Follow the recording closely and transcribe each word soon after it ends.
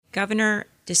Governor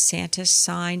DeSantis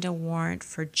signed a warrant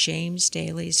for James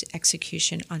Daley's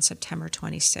execution on September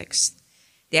 26th.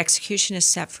 The execution is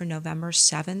set for November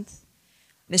 7th.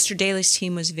 Mr. Daley's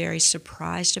team was very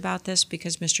surprised about this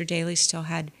because Mr. Daley still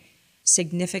had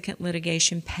significant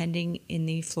litigation pending in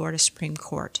the Florida Supreme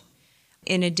Court.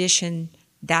 In addition,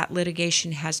 that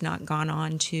litigation has not gone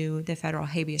on to the federal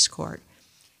habeas court.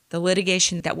 The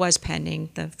litigation that was pending,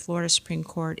 the Florida Supreme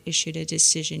Court issued a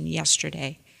decision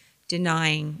yesterday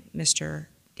denying Mr.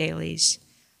 Daley's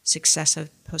successive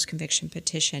post-conviction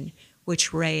petition,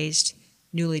 which raised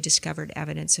newly discovered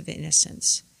evidence of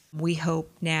innocence. We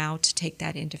hope now to take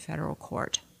that into federal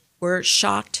court. We're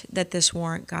shocked that this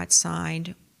warrant got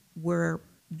signed. We're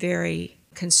very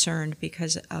concerned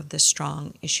because of the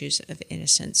strong issues of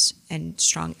innocence and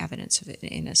strong evidence of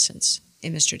innocence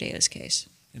in Mr. Daley's case.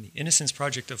 And the Innocence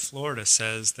Project of Florida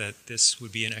says that this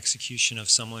would be an execution of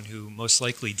someone who most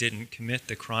likely didn't commit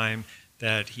the crime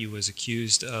that he was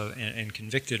accused of and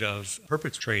convicted of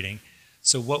perpetrating.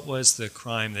 So what was the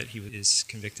crime that he is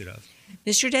convicted of?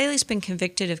 Mr. Daley's been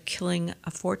convicted of killing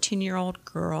a 14-year-old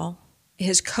girl.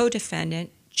 His co-defendant,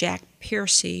 Jack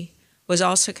Piercy, was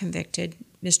also convicted.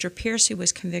 Mr. Piercy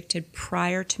was convicted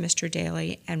prior to Mr.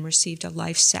 Daley and received a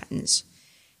life sentence.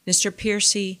 Mr.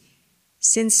 Piercy,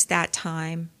 since that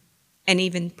time, and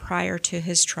even prior to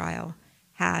his trial,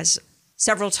 has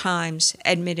several times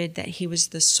admitted that he was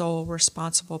the sole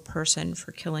responsible person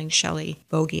for killing Shelley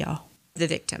Boggio, the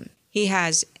victim. He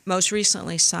has most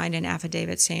recently signed an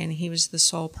affidavit saying he was the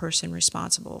sole person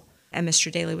responsible, and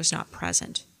Mr. Daley was not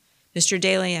present. Mr.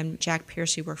 Daley and Jack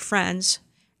Piercy were friends.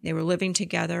 They were living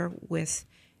together with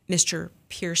Mr.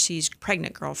 Piercy's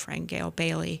pregnant girlfriend, Gail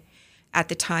Bailey, at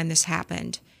the time this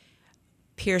happened.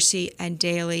 Piercy and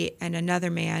Daley and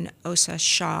another man, Osa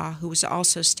Shaw, who was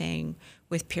also staying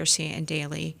with Piercy and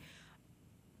Daley,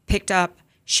 picked up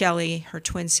Shelley, her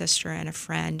twin sister, and a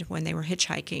friend when they were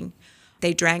hitchhiking.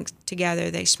 They drank together.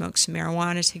 They smoked some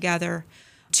marijuana together.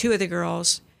 Two of the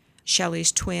girls,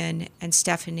 Shelley's twin and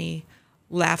Stephanie,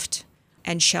 left,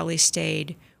 and Shelley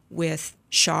stayed with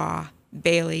Shaw,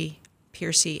 Bailey,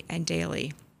 Piercy, and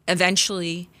Daley.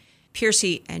 Eventually,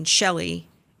 Piercy and Shelley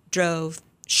drove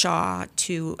Shaw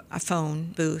to a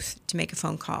phone booth to make a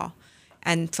phone call,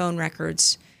 and phone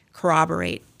records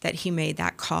corroborate that he made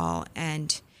that call,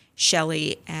 and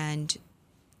Shelley and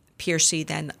Piercy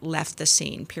then left the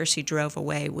scene. Piercy drove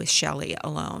away with Shelley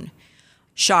alone.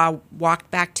 Shaw walked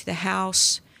back to the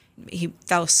house. He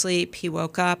fell asleep. He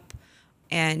woke up,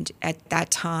 and at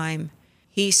that time,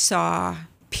 he saw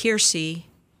Piercy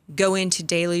go into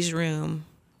Daley's room,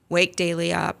 wake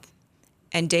Daley up,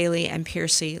 and Daley and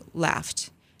Piercy left.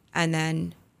 And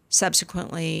then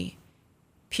subsequently,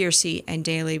 Piercy and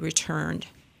Daley returned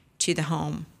to the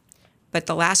home. But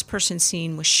the last person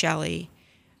seen with Shelley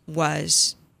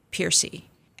was Piercy.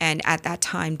 And at that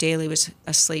time, Daley was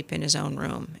asleep in his own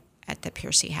room at the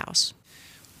Piercy house.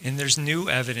 And there's new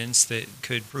evidence that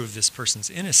could prove this person's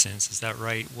innocence. Is that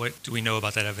right? What do we know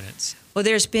about that evidence? Well,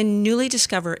 there's been newly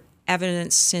discovered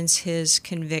evidence since his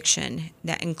conviction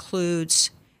that includes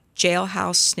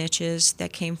jailhouse snitches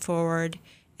that came forward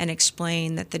and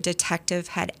explained that the detective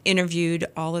had interviewed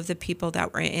all of the people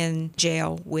that were in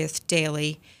jail with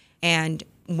Daley. And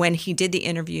when he did the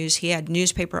interviews, he had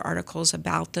newspaper articles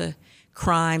about the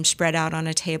crime spread out on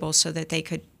a table so that they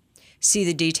could see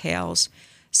the details.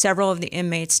 Several of the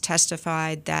inmates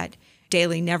testified that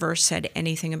Daley never said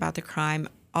anything about the crime.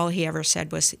 All he ever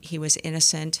said was he was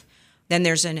innocent. Then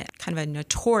there's a kind of a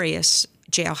notorious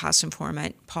jailhouse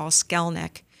informant, Paul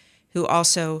Skelnick, who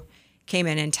also came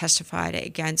in and testified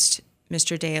against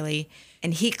Mr. Daley.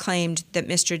 And he claimed that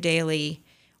Mr. Daley,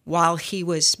 while he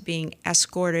was being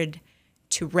escorted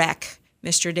to rec,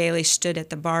 Mr. Daley stood at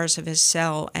the bars of his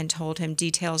cell and told him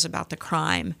details about the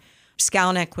crime.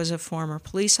 Skelnick was a former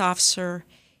police officer.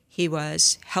 He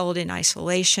was held in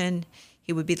isolation.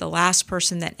 He would be the last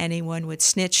person that anyone would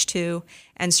snitch to,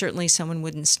 and certainly someone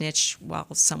wouldn't snitch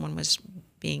while someone was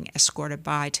being escorted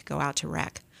by to go out to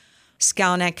rec.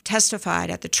 Skelnick testified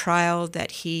at the trial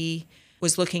that he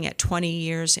was looking at 20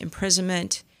 years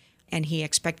imprisonment, and he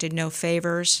expected no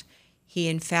favors. He,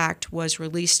 in fact, was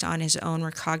released on his own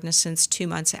recognizance 2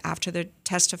 months after the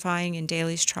testifying in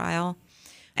Daley's trial,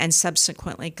 and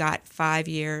subsequently got 5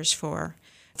 years for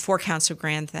 4 counts of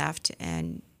grand theft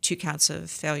and 2 counts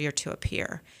of failure to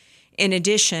appear. In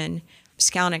addition,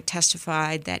 Skelnick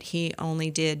testified that he only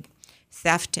did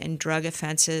theft and drug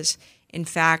offenses. In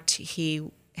fact, he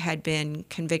had been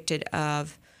convicted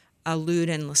of a lewd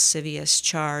and lascivious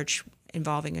charge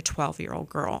involving a 12-year-old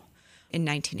girl in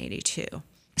 1982.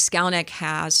 Skelnick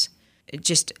has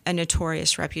just a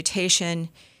notorious reputation.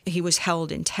 He was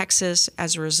held in Texas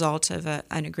as a result of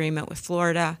an agreement with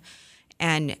Florida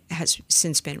and has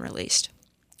since been released.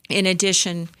 In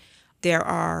addition, there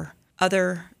are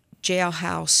other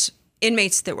jailhouse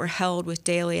inmates that were held with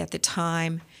Daley at the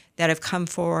time that have come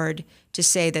forward to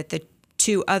say that the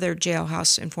two other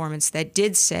jailhouse informants that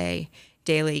did say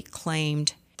Daley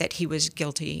claimed that he was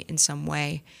guilty in some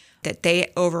way, that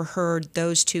they overheard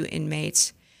those two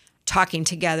inmates talking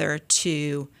together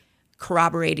to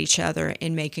corroborate each other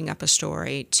in making up a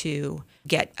story to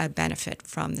get a benefit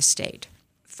from the state.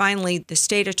 Finally, the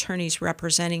state attorneys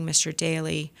representing Mr.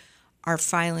 Daley are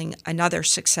filing another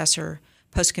successor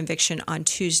post-conviction on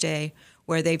Tuesday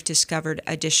where they've discovered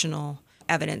additional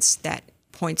evidence that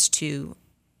points to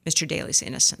Mr. Daley's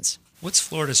innocence. What's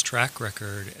Florida's track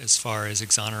record as far as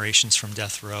exonerations from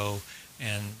death row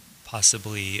and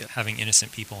possibly having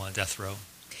innocent people on death row?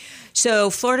 So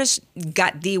Florida's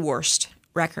got the worst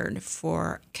record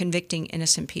for convicting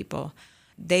innocent people.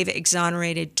 They've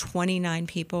exonerated 29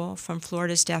 people from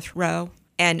Florida's death row,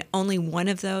 and only one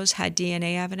of those had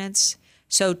DNA evidence.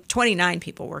 So 29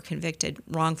 people were convicted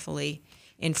wrongfully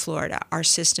in Florida. Our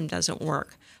system doesn't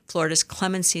work. Florida's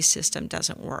clemency system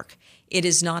doesn't work. It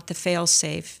is not the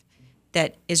fail-safe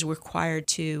that is required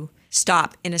to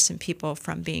stop innocent people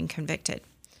from being convicted.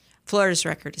 Florida's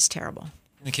record is terrible.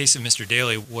 In the case of Mr.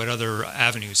 Daley, what other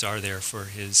avenues are there for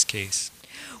his case?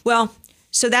 Well,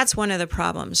 so that's one of the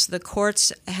problems. The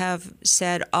courts have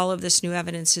said all of this new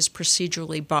evidence is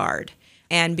procedurally barred.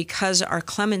 And because our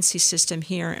clemency system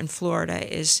here in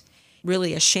Florida is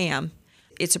really a sham,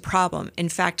 it's a problem. In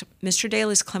fact, Mr.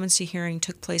 Daley's clemency hearing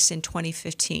took place in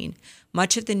 2015.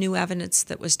 Much of the new evidence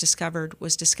that was discovered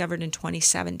in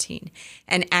 2017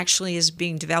 and actually is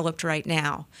being developed right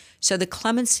now. So the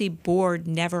clemency board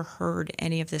never heard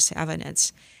any of this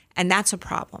evidence, and that's a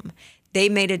problem. They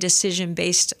made a decision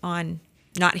based on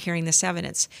not hearing this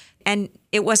evidence. And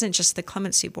it wasn't just the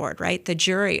clemency board, right? The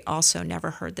jury also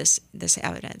never heard this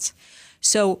evidence.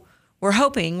 So we're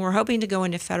hoping to go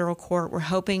into federal court. We're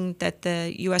hoping that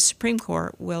the U.S. Supreme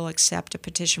Court will accept a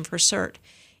petition for cert,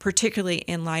 particularly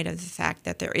in light of the fact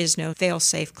that there is no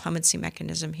fail-safe clemency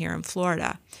mechanism here in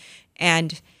Florida.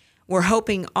 And we're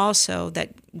hoping also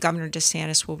that Governor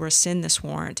DeSantis will rescind this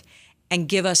warrant and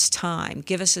give us time,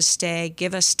 give us a stay,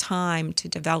 give us time to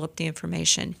develop the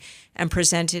information and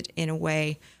present it in a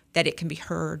way that it can be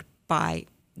heard by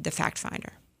the fact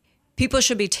finder. People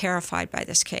should be terrified by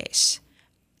this case.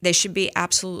 They should be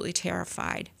absolutely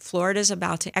terrified. Florida's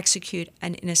about to execute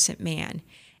an innocent man,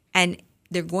 and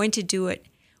they're going to do it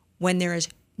when there is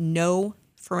no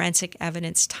forensic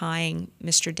evidence tying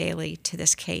Mr. Daley to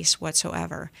this case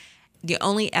whatsoever. The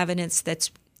only evidence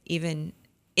that's even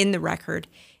in the record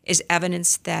is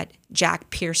evidence that Jack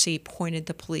Piercy pointed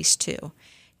the police to.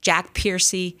 Jack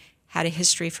Piercy had a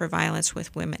history for violence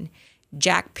with women.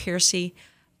 Jack Piercy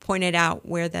pointed out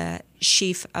where the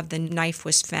sheath of the knife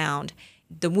was found.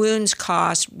 The wounds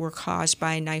were caused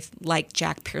by a knife like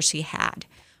Jack Piercy had.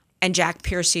 And Jack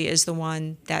Piercy is the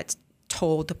one that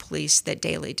told the police that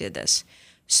Daley did this.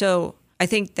 So I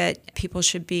think that people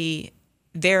should be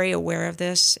very aware of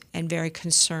this and very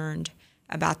concerned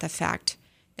about the fact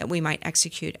that we might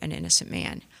execute an innocent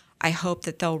man. I hope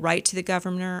that they'll write to the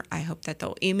governor. I hope that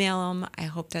they'll email him. I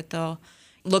hope that they'll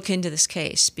look into this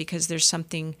case because there's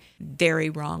something very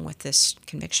wrong with this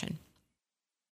conviction.